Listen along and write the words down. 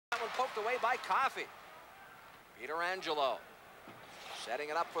poked away by Coffey. Pietrangelo setting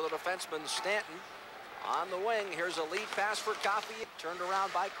it up for the defenseman Stanton. On the wing, here's a lead pass for Coffey. Turned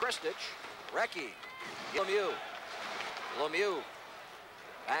around by Kristich. Recchi. Lemieux.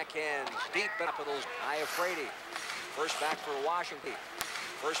 Backhands deep up of those. Iafrate. First back for Washington.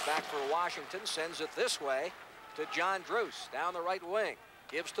 Sends it this way to John Druce. Down the right wing.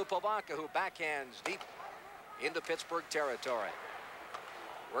 Gives to Pivonka, who backhands deep into Pittsburgh territory.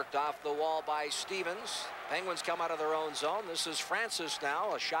 Worked off the wall by Stevens. Penguins come out of their own zone. This is Francis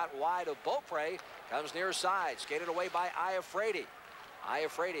now. A shot wide of Beaupre. Comes near side. Skated away by Iafrate.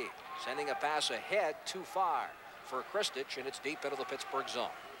 Iafrate sending a pass ahead too far for Kristich, and it's deep into the Pittsburgh zone.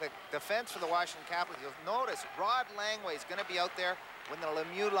 The defense for the Washington Capitals, you'll notice Rod Langway is going to be out there when the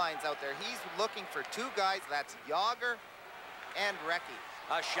Lemieux line's out there. He's looking for two guys. That's Yager and Recchi.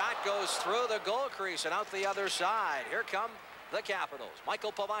 A shot goes through the goal crease and out the other side. Here come the Capitals.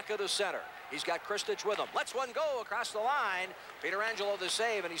 Michael Pivonka to center. He's got Kristich with him. Lets one go across the line. Pietrangelo the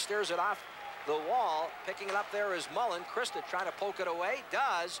save, and he steers it off the wall. Picking it up there is Mullen. Kristich trying to poke it away.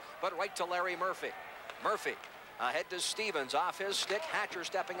 Does, but right to Larry Murphy. Murphy ahead to Stevens. Off his stick. Hatcher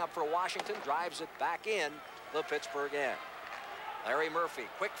stepping up for Washington. Drives it back in the Pittsburgh end. Larry Murphy.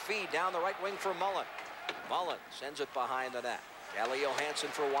 Quick feed down the right wing for Mullen. Mullen sends it behind the net. Calle Johansson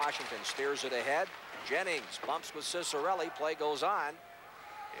for Washington. Steers it ahead. Jennings bumps with Ciccarelli. Play goes on.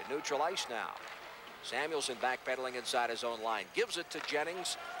 In neutral ice now. Samuelsson backpedaling inside his own line. Gives it to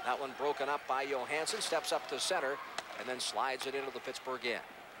Jennings. That one broken up by Johansson. Steps up to center and then slides it into the Pittsburgh end.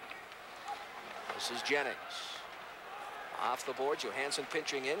 This is Jennings. Off the boards. Johansson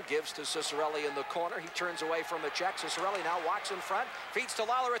pinching in. Gives to Ciccarelli in the corner. He turns away from a check. Ciccarelli now walks in front. Feeds to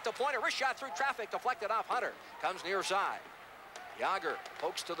Lawler at the point. A wrist shot through traffic. Deflected off Hunter. Comes near side. Yager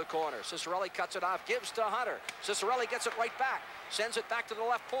pokes to the corner. Ciccarelli cuts it off, gives to Hunter. Ciccarelli gets it right back, sends it back to the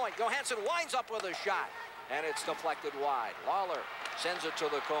left point. Johansson winds up with a shot, and it's deflected wide. Lawler sends it to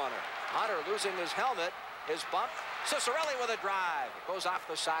the corner. Hunter losing his helmet, his bump. Ciccarelli with a drive. It goes off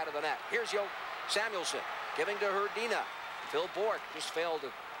the side of the net. Here's Samuelsson giving to Herdina. Phil Bourque just failed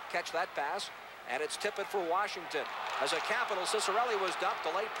to catch that pass, and it's Tippett for Washington. As a Capital, Ciccarelli was dumped.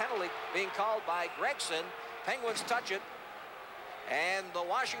 A late penalty being called by Gregson. Penguins touch it. And the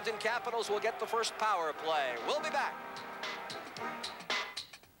Washington Capitals will get the first power play. We'll be back.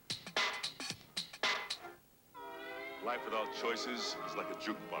 Life without choices is like a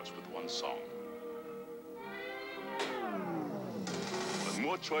jukebox with one song. But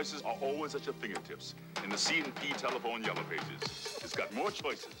more choices are always at your fingertips. In the C&P telephone Yellow Pages, it's got more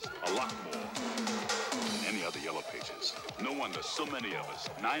choices, a lot more, than any other Yellow Pages. No wonder so many of us,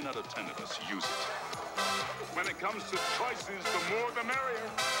 9 out of 10 of us, use it. When it comes to choices, the more the merrier.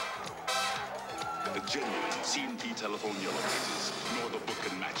 The genuine C&P telephone Yellow Pages. Nor the book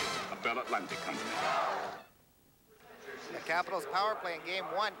and magic. A Bell Atlantic company. The Capitals power play in game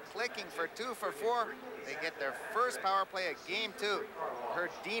 1, clicking for 2 for 4. They get their first power play of game 2.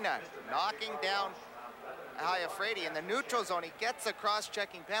 Herdina knocking down Iafrate in the neutral zone. He gets a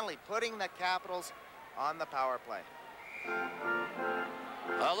cross-checking penalty, putting the Capitals on the power play.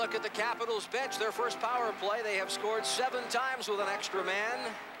 A look at the Capitals bench. Their first power play. They have scored 7 times with an extra man.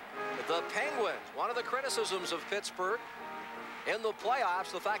 The Penguins, one of the criticisms of Pittsburgh in the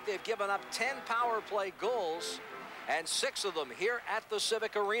playoffs, the fact they've given up 10 power play goals and 6 of them here at the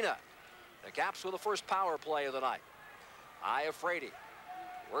Civic Arena. The Caps with the first power play of the night. Iafrate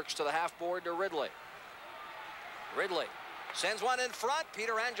works to the half board to Ridley. Ridley sends one in front.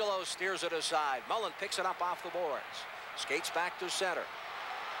 Pietrangelo steers it aside. Mullen picks it up off the boards. Skates back to center.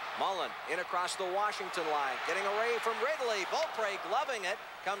 Mullen in across the Washington line, getting away from Ridley. Beaupre gloving it,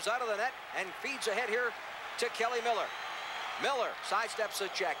 comes out of the net and feeds ahead here to Kelly Miller. Miller sidesteps a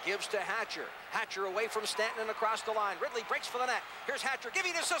check, gives to Hatcher. Hatcher away from Stanton and across the line. Ridley breaks for the net. Here's Hatcher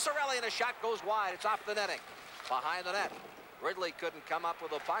giving to Ciccarelli, and a shot goes wide. It's off the netting. Behind the net. Ridley couldn't come up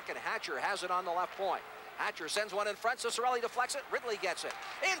with a puck, and Hatcher has it on the left point. Hatcher sends one in front. Ciccarelli deflects it. Ridley gets it.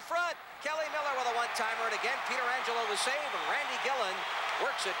 In front, Kelly Miller with a one-timer. And again, Pietrangelo the save. And Randy Gillen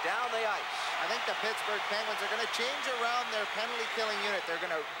works it down the ice. I think the Pittsburgh Penguins are going to change around their penalty-killing unit. They're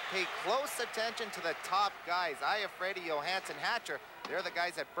going to pay close attention to the top guys. Iafrate, Johansson, Hatcher. They're the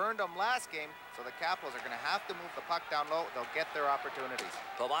guys that burned them last game. So the Capitals are going to have to move the puck down low. They'll get their opportunities.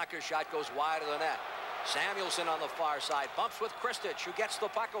 Pivonka's shot goes wide of the net. Samuelsson on the far side. Bumps with Kristich, who gets the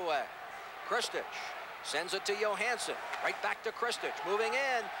puck away. Kristich sends it to Johansson. Right back to Kristich. Moving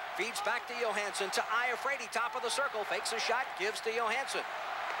in. Feeds back to Johansson. To Iafrate. Top of the circle. Fakes a shot. Gives to Johansson.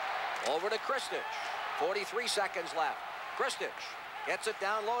 Over to Kristich. 43 seconds left. Kristich gets it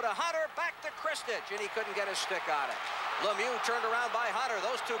down low to Hunter. Back to Kristich. And he couldn't get his stick on it. Lemieux turned around by Hunter.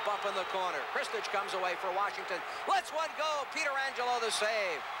 Those two bump in the corner. Kristich comes away for Washington. Lets one go. Pietrangelo the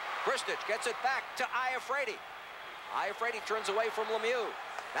save. Kristich gets it back to Iafrate. Iafrate turns away from Lemieux.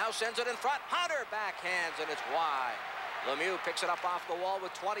 Now sends it in front. Hunter backhands, and it's wide. Lemieux picks it up off the wall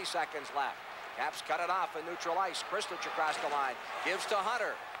with 20 seconds left. Caps cut it off in neutral ice. Kristich across the line. Gives to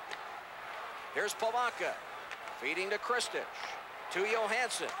Hunter. Here's Pavanka. Feeding to Kristich. To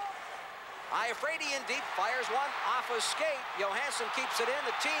Johansson. Iafrate in deep, fires one off a skate. Johansson keeps it in.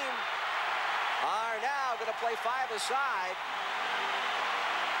 The team are now going to play five-a-side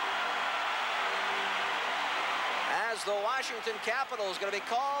as the Washington Capitals going to be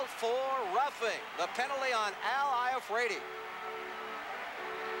called for roughing. The penalty on Al Iafrate.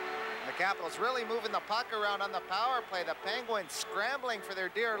 The Capitals really moving the puck around on the power play. The Penguins scrambling for their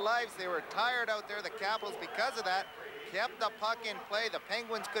dear lives. They were tired out there, the Capitals, because of that. Kept the puck in play. The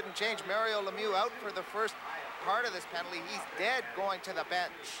Penguins couldn't change. Mario Lemieux out for the first part of this penalty. He's dead going to the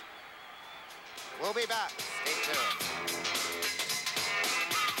bench. We'll be back. Stay tuned.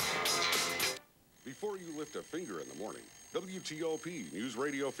 Before you lift a finger in the morning, WTOP News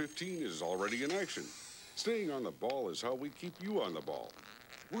Radio 15 is already in action. Staying on the ball is how we keep you on the ball.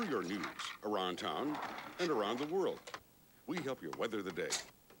 We're your news around town and around the world. We help you weather the day,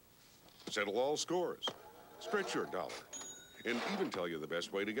 settle all scores, stretch your dollar, and even tell you the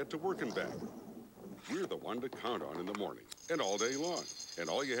best way to get to work and back. We're the one to count on in the morning and all day long. And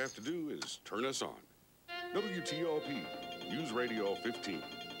all you have to do is turn us on. WTOP News Radio 15.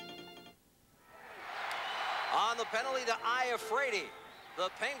 On the penalty to Iafrate, the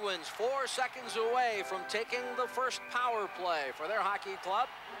Penguins 4 seconds away from taking the first power play for their hockey club.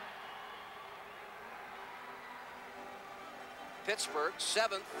 Pittsburgh,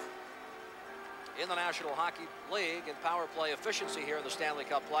 7th in the National Hockey League in power play efficiency here in the Stanley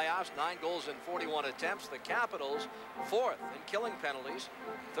Cup playoffs. 9 goals in 41 attempts. The Capitals, 4th in killing penalties.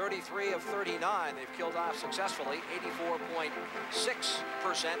 33 of 39 they've killed off successfully.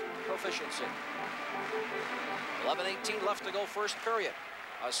 84.6% proficiency. 11:18 left to go first period.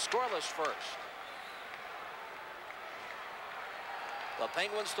 A scoreless first. The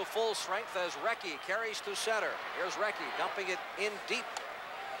Penguins to full strength as Recchi carries to center. Here's Recchi dumping it in deep.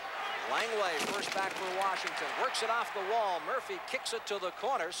 Langway first back for Washington. Works it off the wall. Murphy kicks it to the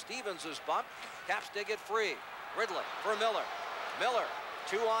corner. Stevens is bumped. Caps dig it free. Ridley for Miller. Miller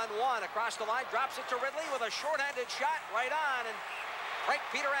 2-on-1 across the line. Drops it to Ridley with a shorthanded shot right on. And Frank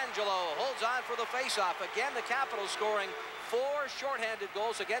Pietrangelo holds on for the faceoff. Again, the Capitals scoring 4 shorthanded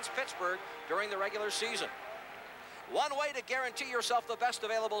goals against Pittsburgh during the regular season. One way to guarantee yourself the best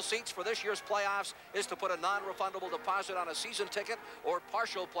available seats for this year's playoffs is to put a non-refundable deposit on a season ticket or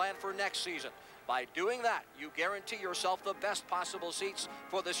partial plan for next season. By doing that, you guarantee yourself the best possible seats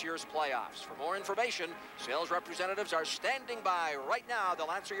for this year's playoffs. For more information, sales representatives are standing by right now.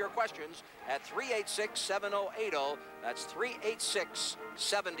 They'll answer your questions at 386-7080. That's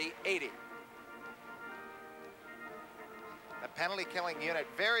 386-7080. The penalty killing unit,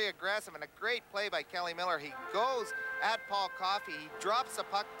 very aggressive, and a great play by Kelly Miller. He goes at Paul Coffey. He drops the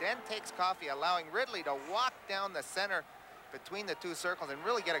puck, then takes Coffey, allowing Ridley to walk down the center between the two circles and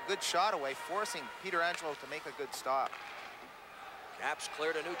really get a good shot away, forcing Pietrangelo to make a good stop. Caps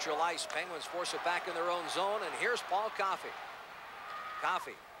clear to neutral ice. Penguins force it back in their own zone, and here's Paul Coffey.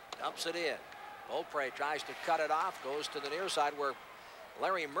 Coffey dumps it in. Beaupre tries to cut it off, goes to the near side where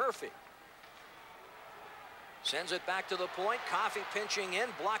Larry Murphy sends it back to the point. Coffey pinching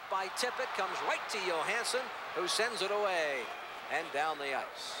in, blocked by Tippett, comes right to Johansson, who sends it away and down the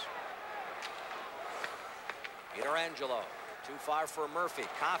ice. Pietrangelo, too far for Murphy.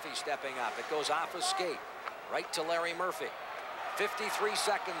 Coffey stepping up. It goes off a skate, right to Larry Murphy. 53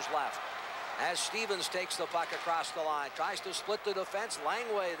 seconds left as Stevens takes the puck across the line. Tries to split the defense.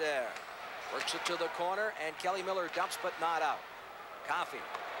 Langway there. Works it to the corner, and Kelly Miller dumps, but not out. Coffey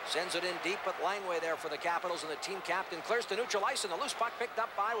sends it in deep, but Langway there for the Capitals, and the team captain clears to neutral ice, and the loose puck picked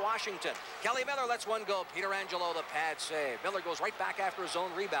up by Washington. Kelly Miller lets one go. Pietrangelo, the pad save. Miller goes right back after his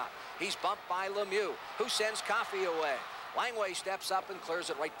own rebound. He's bumped by Lemieux, who sends Coffey away. Langway steps up and clears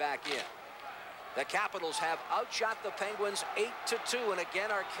it right back in. The Capitals have outshot the Penguins 8-2, and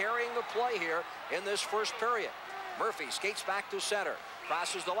again are carrying the play here in this first period. Murphy skates back to center,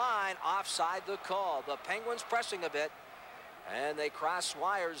 crosses the line, offside the call. The Penguins pressing a bit, and they cross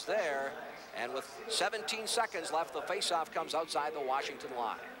wires there, and with 17 seconds left, the faceoff comes outside the Washington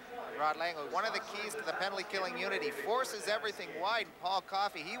line. Rod Langway, one of the keys to the penalty killing unit. He forces everything wide. Paul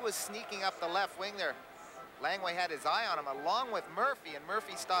Coffey, he was sneaking up the left wing there. Langway had his eye on him along with Murphy, and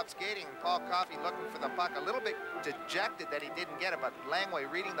Murphy stopped skating, and Paul Coffey looking for the puck, a little bit dejected that he didn't get it, but Langway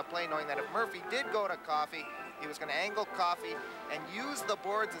reading the play, knowing that if Murphy did go to Coffey, he was going to angle Coffey and use the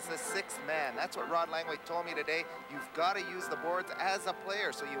boards as the sixth man. That's what Rod Langway told me today. You've got to use the boards as a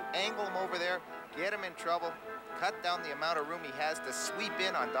player, so you angle him over there, get him in trouble, cut down the amount of room he has to sweep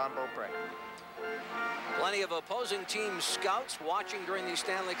in on Don Beaupre. Plenty of opposing team scouts watching during these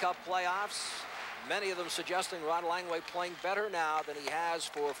Stanley Cup playoffs. Many of them suggesting Rod Langway playing better now than he has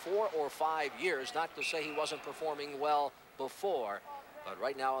for 4 or 5 years. Not to say he wasn't performing well before, but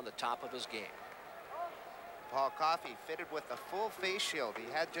right now on the top of his game. Paul Coffey fitted with a full face shield.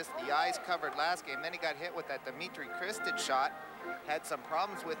 He had just the eyes covered last game. Then he got hit with that Dmitry Kristich shot. Had some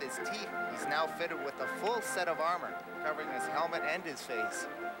problems with his teeth. He's now fitted with a full set of armor, covering his helmet and his face.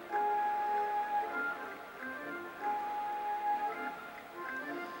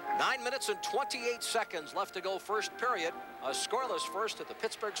 Nine minutes and 28 seconds left to go first period. A scoreless first at the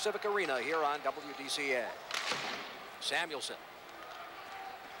Pittsburgh Civic Arena here on WDCA. Samuelson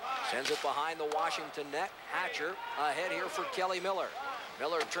sends it behind the Washington net. Hatcher ahead here for Kelly Miller.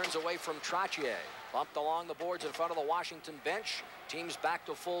 Miller turns away from Trottier. Bumped along the boards in front of the Washington bench. Team's back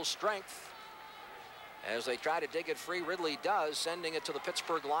to full strength. As they try to dig it free, Ridley does, sending it to the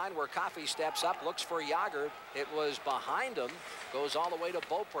Pittsburgh line where Coffey steps up, looks for Yager. It was behind him, goes all the way to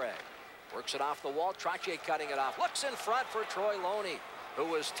Beaupre. Works it off the wall, Trottier cutting it off. Looks in front for Troy Loney, who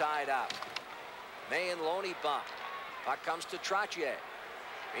was tied up. May and Loney bump. Puck comes to Trottier.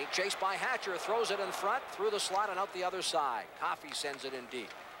 Being chased by Hatcher, throws it in front, through the slot and out the other side. Coffey sends it in deep.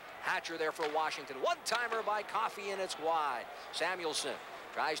 Hatcher there for Washington. One-timer by Coffey, and it's wide. Samuelson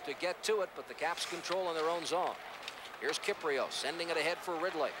tries to get to it, but the Caps control in their own zone. Here's Kypreos sending it ahead for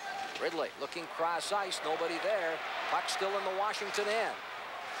Ridley. Ridley looking cross ice, nobody there. Puck still in the Washington end.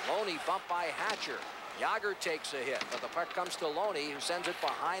 Loney bumped by Hatcher. Yager takes a hit, but the puck comes to Loney, who sends it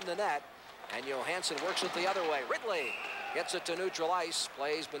behind the net, and Johansson works it the other way. Ridley gets it to neutral ice.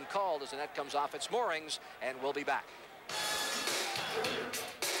 Play's been called as the net comes off its moorings, and we'll be back.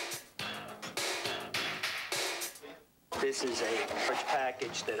 This is a large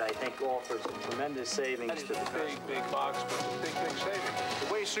package that I think offers tremendous savings to the customer. Big box, but big savings.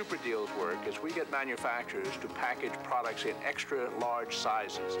 The way Super Deals work is we get manufacturers to package products in extra large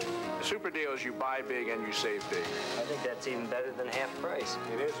sizes. The Super Deals, you buy big and you save big. I think that's even better than half price.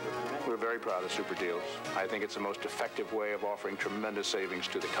 It is. We're very proud of Super Deals. I think it's the most effective way of offering tremendous savings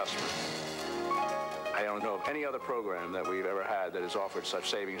to the customer. I don't know of any other program that we've ever had that has offered such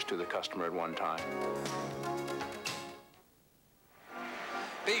savings to the customer at one time.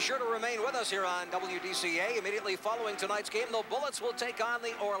 Be sure to remain with us here on WDCA. Immediately following tonight's game, the Bullets will take on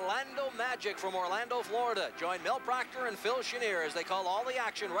the Orlando Magic from Orlando, Florida. Join Mel Proctor and Phil Chenier as they call all the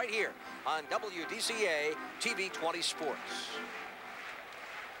action right here on WDCA TV 20 Sports.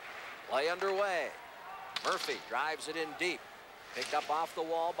 Play underway. Murphy drives it in deep. Picked up off the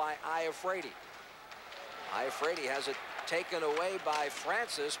wall by Iafrate. Iafrate has it taken away by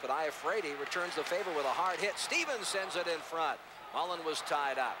Francis, but Iafrate returns the favor with a hard hit. Stevens sends it in front. Mullen was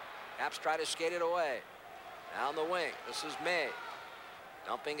tied up. Caps try to skate it away. Down the wing. This is May.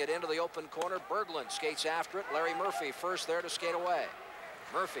 Dumping it into the open corner. Berglund skates after it. Larry Murphy first there to skate away.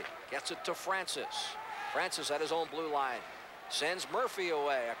 Murphy gets it to Francis. Francis at his own blue line. Sends Murphy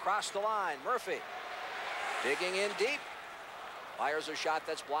away. Across the line. Murphy digging in deep. Fires a shot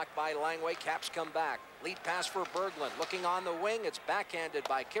that's blocked by Langway. Caps come back. Lead pass for Berglund. Looking on the wing. It's backhanded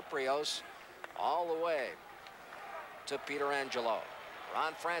by Kypreos. All the way to Pietrangelo.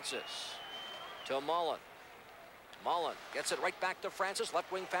 Ron Francis to Mullen. Mullen gets it right back to Francis.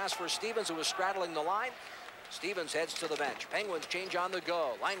 Left wing pass for Stevens, who was straddling the line. Stevens heads to the bench. Penguins change on the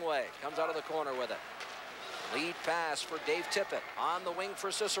go. Langway comes out of the corner with it. Lead pass for Dave Tippett. On the wing for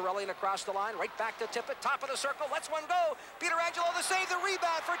Cicerelli and across the line. Right back to Tippett. Top of the circle. Lets one go. Pietrangelo the save. The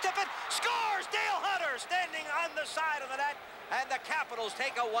rebound for Tippett. Scores! Dale Hunter standing on the side of the net. And the Capitals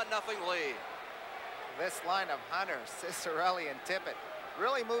take a 1-0 lead. This line of Hunter, Cicerelli, and Tippett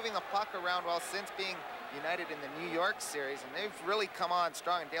really moving the puck around well since being united in the New York series, and they've really come on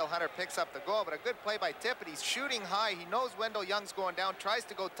strong, and Dale Hunter picks up the goal, but a good play by Tippett. He's shooting high. He knows Wendell Young's going down, tries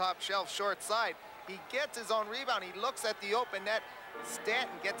to go top shelf, short side. He gets his own rebound. He looks at the open net.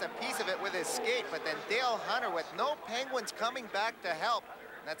 Stanton gets a piece of it with his skate, but then Dale Hunter, with no Penguins coming back to help,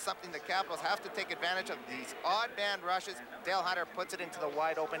 and that's something the Capitals have to take advantage of, these odd man rushes. Dale Hunter puts it into the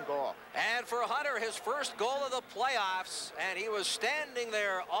wide open goal. And for Hunter, his first goal of the playoffs, and he was standing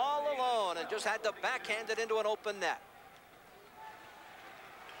there all alone and just had to backhand it into an open net.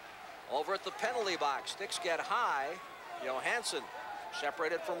 Over at the penalty box, sticks get high. Johansson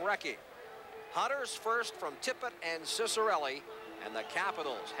separated from Recchi. Hunters first from Tippett and Cicerelli, and the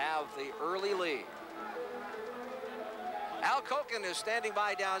Capitals have the early lead. Al Koken is standing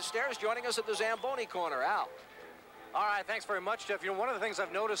by downstairs, joining us at the Zamboni corner. Al. All right, thanks very much, Jeff. You know, one of the things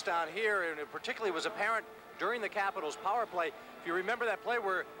I've noticed down here, and it particularly was apparent during the Capitals' power play, if you remember that play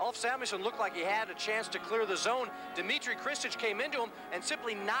where Ulf Samuelsson looked like he had a chance to clear the zone, Dmitry Kristich came into him and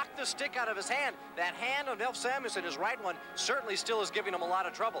simply knocked the stick out of his hand. That hand of Ulf Samuelsson, his right one, certainly still is giving him a lot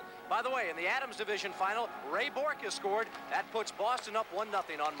of trouble. By the way, in the Adams Division final, Ray Bourque has scored. That puts Boston up 1-0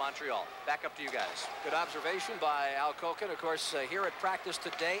 on Montreal. Back up to you guys. Good observation by Al Koken. Of course, here at practice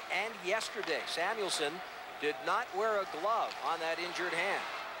today and yesterday, Samuelsson did not wear a glove on that injured hand.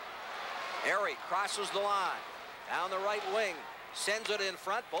 Airy crosses the line. Down the right wing. Sends it in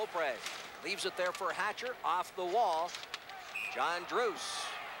front. Beaupre leaves it there for Hatcher. Off the wall. John Druce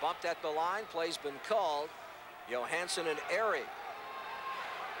bumped at the line. Play's been called. Johansson and Airy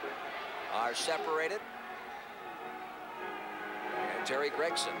are separated. And Terry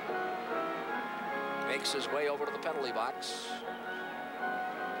Gregson makes his way over to the penalty box.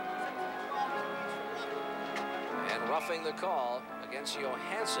 And roughing the call against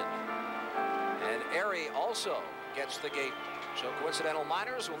Johansson. And Airy also gets the gate. So coincidental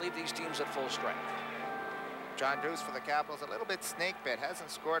minors will leave these teams at full strength. John Druce for the Capitals, a little bit snake bit, hasn't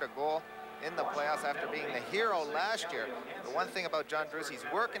scored a goal in the playoffs after being the hero last year. The one thing about John Druce, he's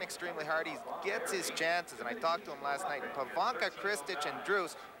working extremely hard. He gets his chances, and I talked to him last night. Pavanka, Kristich, and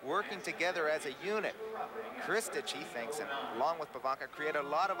Druce working together as a unit. Kristich, he thinks, and along with Pavanka, create a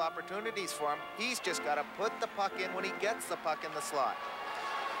lot of opportunities for him. He's just got to put the puck in when he gets the puck in the slot.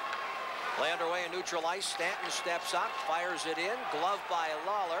 Play underway in neutral ice. Stanton steps up, fires it in. Glove by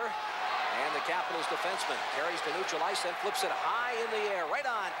Lawler. And the Capitals defenseman carries to neutral ice, then flips it high in the air, right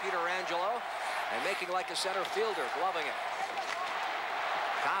on Pietrangelo, and making like a center fielder, gloving it.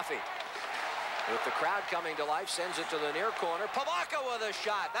 Coffey, with the crowd coming to life, sends it to the near corner. Pavanka with a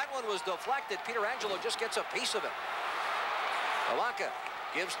shot. That one was deflected. Pietrangelo just gets a piece of it. Pavanka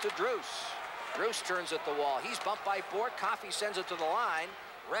gives to Druce. Druce turns at the wall. He's bumped by Bourque. Coffey sends it to the line.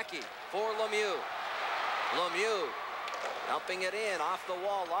 Recchi for Lemieux. Lemieux dumping it in off the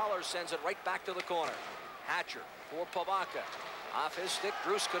wall. Lawler sends it right back to the corner. Hatcher for Pavanka. Off his stick.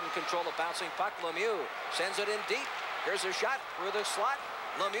 Druce couldn't control the bouncing puck. Lemieux sends it in deep. Here's a shot through the slot.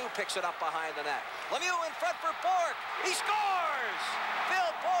 Lemieux picks it up behind the net. Lemieux in front for Bourque. He scores!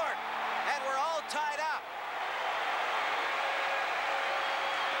 Phil Bourque. And we're all tied up.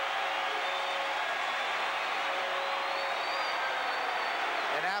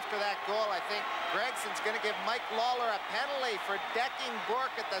 And after that goal, I think Gregson's going to give Mike Lawler a penalty for decking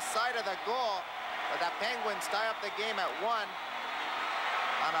Bourque at the side of the goal. But the Penguins tie up the game at 1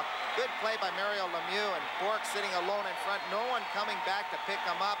 on a good play by Mario Lemieux, and Bourque sitting alone in front. No one coming back to pick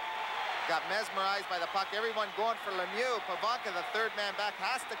him up. Got mesmerized by the puck. Everyone going for Lemieux. Pavanka, the third man back,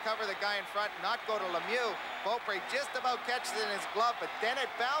 has to cover the guy in front, not go to Lemieux. Beaupre just about catches it in his glove, but then it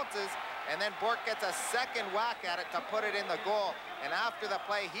bounces, and then Bourque gets a second whack at it to put it in the goal. And after the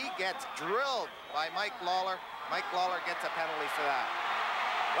play, he gets drilled by Mike Lawler. Mike Lawler gets a penalty for that.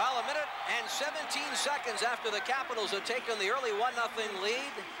 Well, a minute and 17 seconds after the Capitals have taken the early 1-0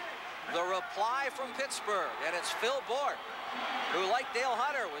 lead, the reply from Pittsburgh, and it's Phil Bourque, who, like Dale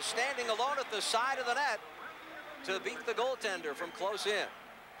Hunter, was standing alone at the side of the net to beat the goaltender from close in.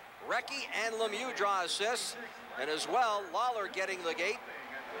 Recchi and Lemieux draw assists, and as well, Lawler getting the gate.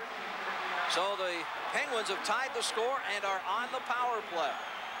 So the Penguins have tied the score and are on the power play.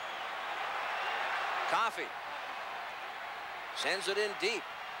 Coffey sends it in deep.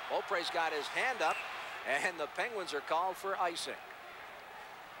 Beaupre's got his hand up, and the Penguins are called for icing.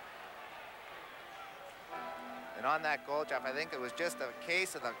 And on that goal, Jeff, I think it was just a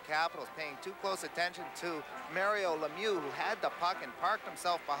case of the Capitals paying too close attention to Mario Lemieux, who had the puck and parked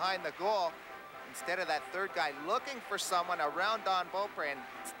himself behind the goal, instead of that third guy looking for someone around Don Beaupre. And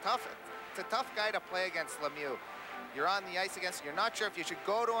it's tough. It's a tough guy to play against Lemieux. You're on the ice against him. You're not sure if you should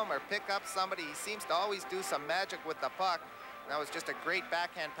go to him or pick up somebody. He seems to always do some magic with the puck. And that was just a great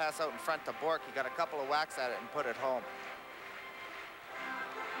backhand pass out in front to Bourque. He got a couple of whacks at it and put it home.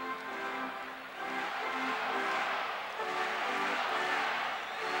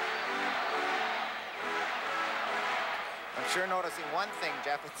 I'm sure noticing one thing,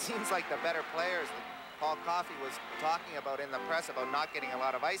 Jeff. It seems like the better players that Paul Coffey was talking about in the press about not getting a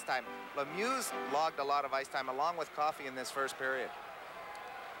lot of ice time. Lemieux's logged a lot of ice time along with Coffey in this first period.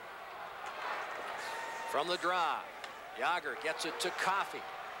 From the drive, Jágr gets it to Coffey.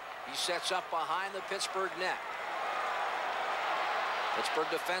 He sets up behind the Pittsburgh net. Pittsburgh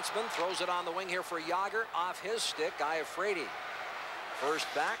defenseman throws it on the wing here for Jágr. Off his stick, Iafrate. First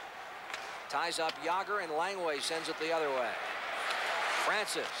back. ties up Yager, and Langway sends it the other way.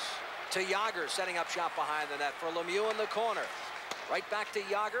 Francis to Yager, setting up shot behind the net for Lemieux in the corner. Right back to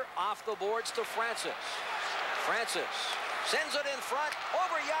Yager, off the boards to Francis. Francis sends it in front,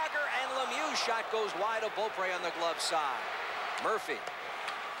 over Yager, and Lemieux's shot goes wide of Beaupre on the glove side. Murphy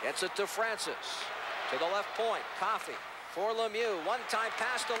gets it to Francis. To the left point, Coffey for Lemieux. One-time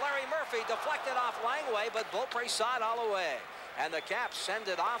pass to Larry Murphy, deflected off Langway, but Beaupre saw it all away. And the Caps send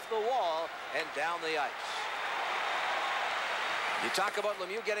it off the wall and down the ice. You talk about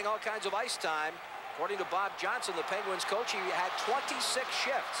Lemieux getting all kinds of ice time. According to Bob Johnson, the Penguins coach, he had 26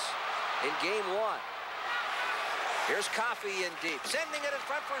 shifts in game 1. Here's Coffey in deep, sending it in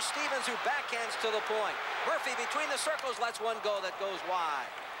front for Stevens, who backhands to the point. Murphy between the circles lets one go that goes wide.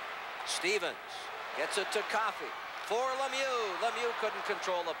 Stevens gets it to Coffey for Lemieux. Lemieux couldn't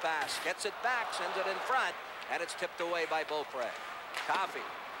control the pass. Gets it back, sends it in front, and it's tipped away by Beaupre. Coffey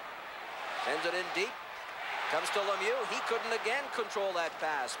sends it in deep. Comes to Lemieux. He couldn't again control that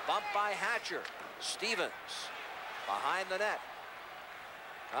pass. Bumped by Hatcher. Stevens behind the net.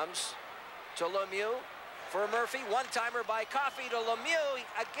 Comes to Lemieux for Murphy. One-timer by Coffey to Lemieux.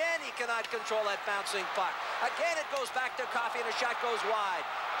 Again, he cannot control that bouncing puck. Again, it goes back to Coffey, and a shot goes wide.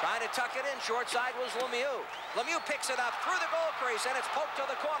 Trying to tuck it in, short side was Lemieux. Lemieux picks it up through the goal crease, and it's poked to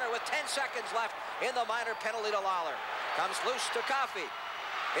the corner with 10 seconds left in the minor penalty to Lawler. Comes loose to Coffey.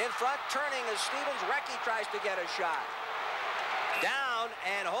 In front, turning as Stevens. Recchi tries to get a shot. Down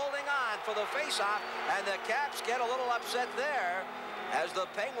and holding on for the faceoff, and the Caps get a little upset there as the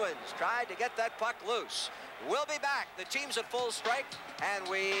Penguins tried to get that puck loose. We'll be back. The team's at full strike, and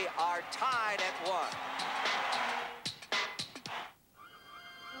we are tied at 1.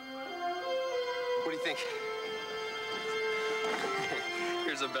 What do you think?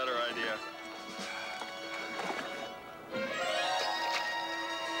 Here's a better idea.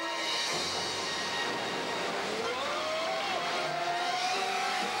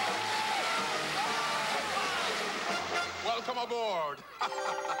 Welcome aboard.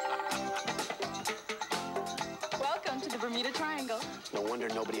 Welcome to the Bermuda Triangle. No wonder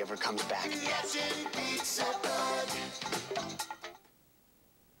nobody ever comes back.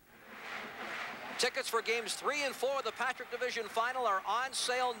 Tickets for games 3 and 4 of the Patrick Division Final are on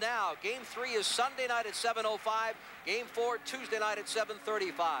sale now. Game 3 is Sunday night at 7:05. Game 4 Tuesday night at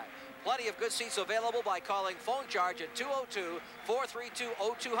 7:35. Plenty of good seats available by calling phone charge at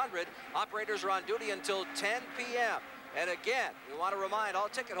 202-432-0200. Operators are on duty until 10 p.m. And again, we want to remind all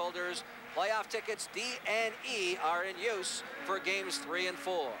ticket holders, playoff tickets D and E are in use for games 3 and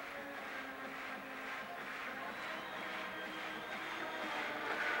 4.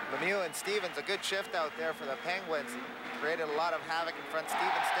 Lemieux and Stevens, a good shift out there for the Penguins. Created a lot of havoc in front.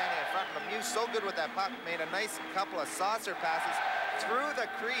 Stevens standing in front. Lemieux so good with that puck. Made a nice couple of saucer passes through the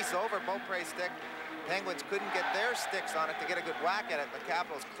crease over Beaupre's stick. Penguins couldn't get their sticks on it to get a good whack at it. The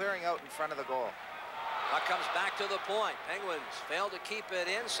Capitals clearing out in front of the goal. Puck comes back to the point. Penguins fail to keep it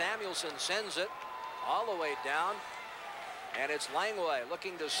in. Samuelson sends it all the way down. And it's Langway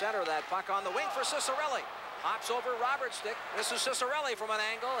looking to center that puck on the wing for Cicerelli. Hops over Robert's stick. This is Cicerelli from an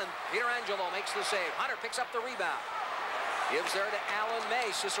angle, and Pietrangelo makes the save. Hunter picks up the rebound. Gives there to Alan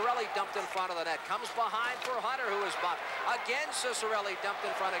May. Cicerelli dumped in front of the net. Comes behind for Hunter, who is bumped. Again, Cicerelli dumped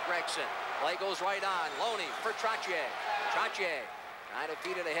in front of Gregson. Play goes right on. Loney for Trottier. Trottier trying to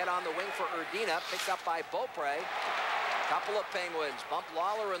feed it ahead on the wing for Erdina. Picked up by Beaupre. Couple of Penguins. Bump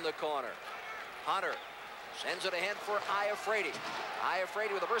Lawler in the corner. Hunter sends it ahead for Iafrate.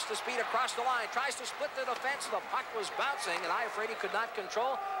 Iafrate with a burst of speed across the line. Tries to split the defense. The puck was bouncing, and Iafrate could not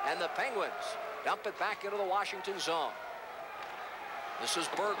control. And the Penguins dump it back into the Washington zone. This is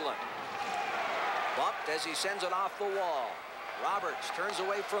Berglund. Bumped as he sends it off the wall. Roberts turns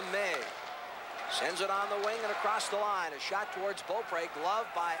away from May. Sends it on the wing and across the line. A shot towards Beaupre. Glove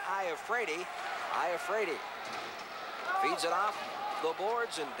by Iafrate. Iafrate feeds it off the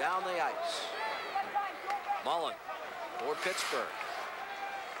boards and down the ice. Mullen for Pittsburgh.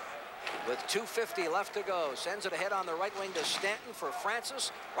 With 2:50 left to go. Sends it ahead on the right wing to Stanton for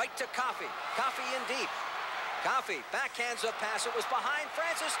Francis. Right to Coffey. Coffey in deep. Coffey backhands a pass. It was behind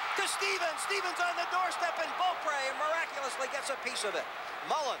Francis to Stevens. Stevens on the doorstep, and Beaupre miraculously gets a piece of it.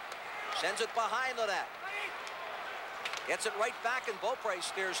 Mullen sends it behind the net. Gets it right back, and Beaupre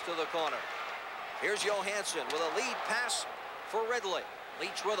steers to the corner. Here's Johansson with a lead pass for Ridley.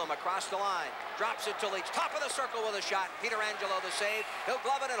 Leach with him across the line. Drops it to Leach. Top of the circle with a shot. Pietrangelo the save. He'll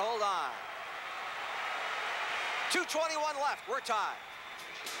glove it and hold on. 2:21 left. We're tied.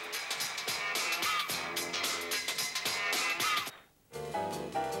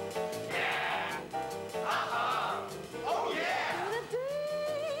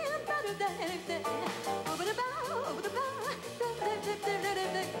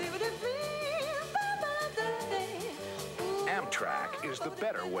 Amtrak is the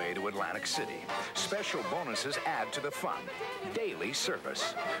better way to Atlantic City. Special bonuses add to the fun. Daily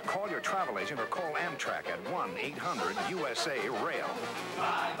service. Call your travel agent or call Amtrak at 1-800-USA-RAIL.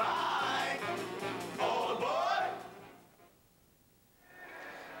 Bye-bye, old boy.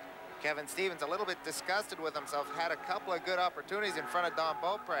 Kevin Stevens a little bit disgusted with himself. Had a couple of good opportunities in front of Don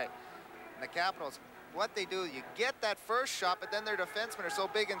Beaupre. And the Capitals, what they do, you get that first shot, but then their defensemen are so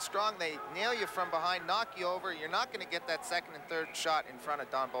big and strong, they nail you from behind, knock you over. You're not going to get that second and third shot in front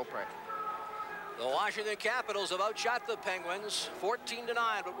of Don Beaupre. The Washington Capitals have outshot the Penguins 14-9,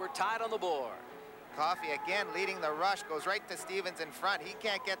 but we're tied on the board. Coffey again leading the rush, goes right to Stevens in front. He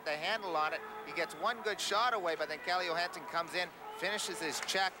can't get the handle on it. He gets one good shot away, but then Calle Johansson comes in, finishes his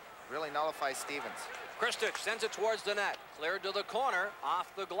check, really nullifies Stevens. Kristich sends it towards the net. Cleared to the corner,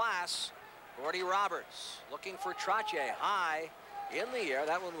 off the glass. Gordy Roberts looking for Trottier high in the air.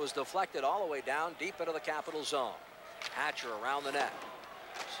 That one was deflected all the way down deep into the Capital zone. Hatcher around the net.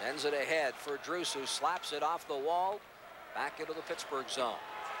 Sends it ahead for Druce, who slaps it off the wall back into the Pittsburgh zone.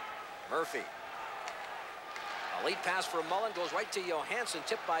 Murphy. A lead pass for Mullen goes right to Johansson,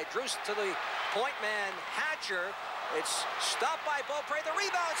 tipped by Druce to the point man Hatcher. It's stopped by Beaupre. The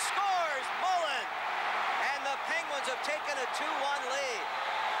rebound, scores Mullen. And the Penguins have taken a 2-1 lead.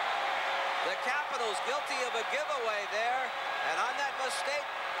 The Capitals guilty of a giveaway there. And on that mistake,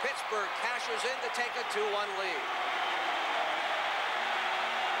 Pittsburgh cashes in to take a 2-1 lead.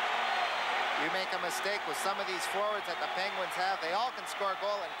 You make a mistake with some of these forwards that the Penguins have, they all can score a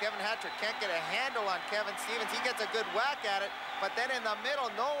goal, and Kevin Hatcher can't get a handle on Kevin Stevens. He gets a good whack at it, but then in the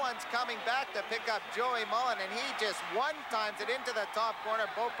middle, no one's coming back to pick up Joey Mullen, and he just one-times it into the top corner.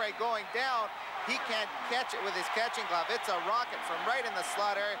 Beaupre going down. He can't catch it with his catching glove. It's a rocket from right in the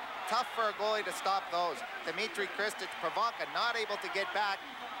slot area. Tough for a goalie to stop those. Dmitry Kristich, Pravanka not able to get back,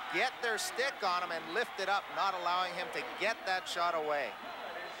 get their stick on him and lift it up, not allowing him to get that shot away.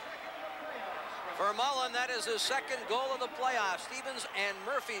 For Mullen, that is his second goal of the playoffs. Stevens and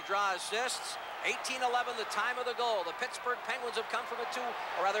Murphy draw assists. 18-11 the time of the goal. The Pittsburgh Penguins have come from a 1-0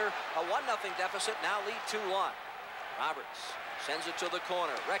 deficit, now lead 2-1. Roberts sends it to the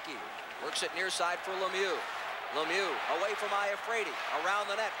corner. Recchi works it near side for Lemieux. Lemieux away from Iafrate. Around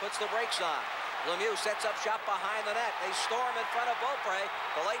the net, puts the brakes on. Lemieux sets up shot behind the net. They storm in front of Beaupre.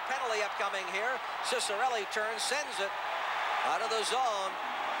 The late penalty upcoming here. Ciccarelli turns, sends it out of the zone.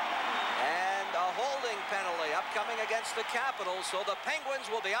 And a holding penalty upcoming against the Capitals, so the Penguins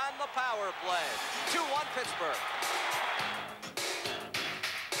will be on the power play. 2-1 Pittsburgh.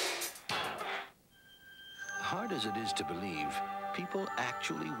 Hard as it is to believe, people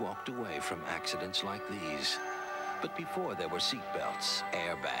actually walked away from accidents like these. But before there were seat belts,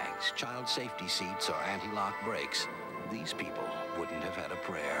 airbags, child safety seats, or anti-lock brakes, these people wouldn't have had a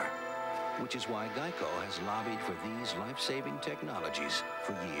prayer. Which is why Geico has lobbied for these life-saving technologies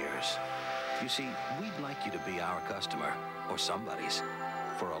for years. You see, we'd like you to be our customer, or somebody's,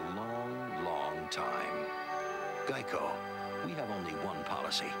 for a long, long time. Geico, we have only one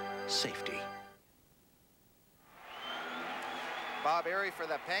policy: safety. Bob Airey for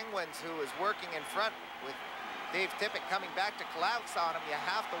the Penguins, who is working in front with Dave Tippett coming back to collapse on him. You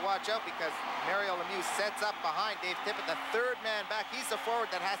have to watch out because Mario Lemieux sets up behind Dave Tippett, the third man back. He's the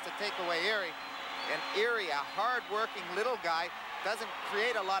forward that has to take away Airey. And Airey, a hard-working little guy, doesn't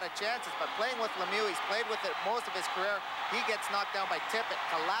create a lot of chances, but playing with Lemieux, he's played with it most of his career. He gets knocked down by Tippett,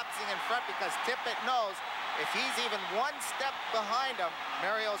 collapsing in front because Tippett knows if he's even one step behind him,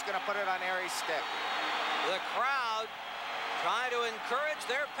 Mario's going to put it on Airey's stick. The crowd trying to encourage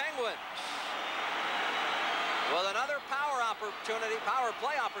their Penguins with another power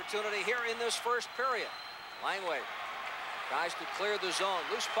play opportunity here in this first period. Langway tries to clear the zone.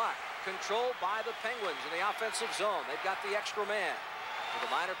 Loose puck controlled by the Penguins in the offensive zone. They've got the extra man with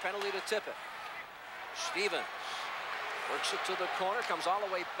a minor penalty to Tippett. Stevens works it to the corner, comes all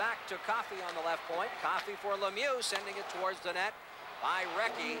the way back to Coffey on the left point. Coffey for Lemieux, sending it towards the net by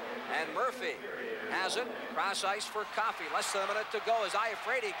Recchi, and Murphy has it. Cross ice for Coffey. Less than a minute to go as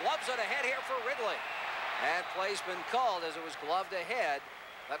Iafrate gloves it ahead here for Ridley. And play's been called as it was gloved ahead.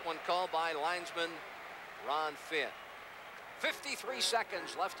 That one called by linesman Ron Finn. 53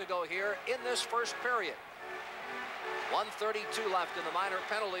 seconds left to go here in this first period. 1:32 left in the minor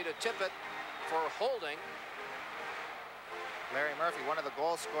penalty to Tippett for holding. Larry Murphy, one of the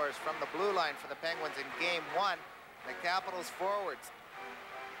goal scorers from the blue line for the Penguins in game one. The Capitals forwards,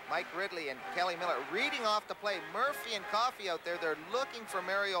 Mike Ridley and Kelly Miller, reading off the play. Murphy and Coffey out there, they're looking for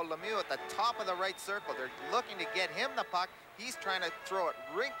Mario Lemieux at the top of the right circle. They're looking to get him the puck. He's trying to throw it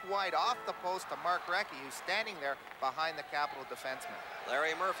rink wide off the post to Mark Recchi, who's standing there behind the Capital defenseman.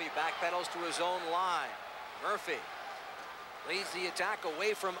 Larry Murphy backpedals to his own line. Murphy leads the attack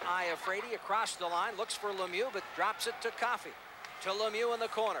away from Iafrate, across the line, looks for Lemieux, but drops it to Coffey. To Lemieux in the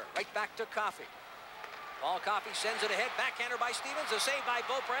corner, right back to Coffey. Paul Coffey sends it ahead, backhander by Stevens, a save by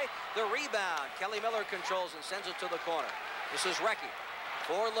Beaupre. The rebound, Kelly Miller controls and sends it to the corner. This is Recchi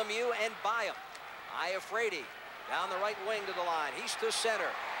for Lemieux and Byam. Iafrate down the right wing to the line. He's to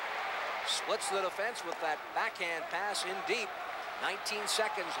center. Splits the defense with that backhand pass in deep. 19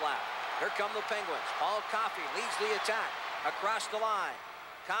 seconds left. Here come the Penguins. Paul Coffey leads the attack across the line.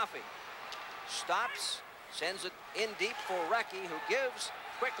 Coffey stops, sends it in deep for Recchi, who gives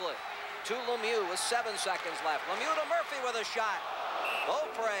quickly to Lemieux with 7 seconds left. Lemieux to Murphy with a shot.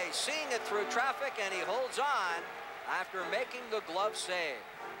 Beaupre seeing it through traffic, and he holds on after making the glove save.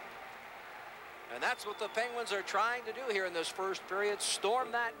 And that's what the Penguins are trying to do here in this first period,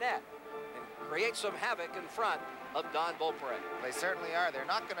 storm that net and create some havoc in front of Don Beaupre. They certainly are. They're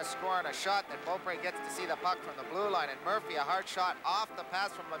not going to score on a shot that Beaupre gets to see the puck from the blue line, and Murphy a hard shot off the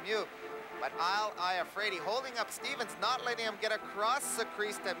pass from Lemieux. But Iafrate holding up Stevens, not letting him get across the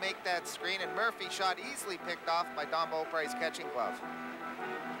crease to make that screen, and Murphy shot easily picked off by Don Beaupre's catching glove.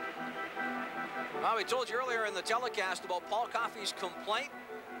 Well, we told you earlier in the telecast about Paul Coffey's complaint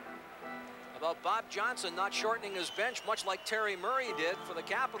about Bob Johnson not shortening his bench, much like Terry Murray did for the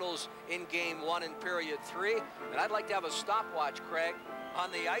Capitals in Game 1 in Period 3. And I'd like to have a stopwatch, Craig,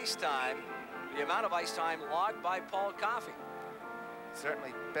 on the ice time, the amount of ice time logged by Paul Coffey.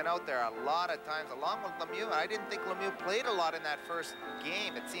 Certainly been out there a lot of times, along with Lemieux. I didn't think Lemieux played a lot in that first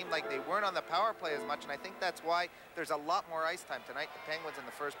game. It seemed like they weren't on the power play as much, and I think that's why there's a lot more ice time tonight. The Penguins in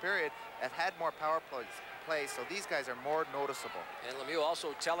the first period have had more power plays, so these guys are more noticeable. And Lemieux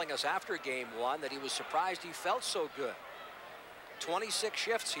also telling us after Game 1 that he was surprised he felt so good. 26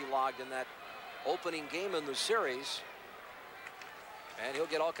 shifts he logged in that opening game in the series, and he'll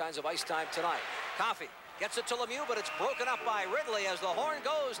get all kinds of ice time tonight. Coffey gets it to Lemieux, but it's broken up by Ridley as the horn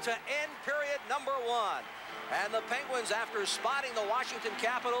goes to end period number 1. And the Penguins, after spotting the Washington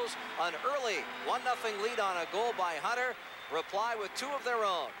Capitals, an early 1-0 lead on a goal by Hunter, reply with 2 of their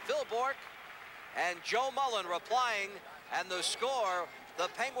own. Phil Bourque and Joe Mullen replying, and the score, the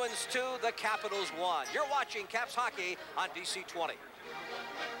Penguins 2, the Capitals 1. You're watching Caps Hockey on DC 20.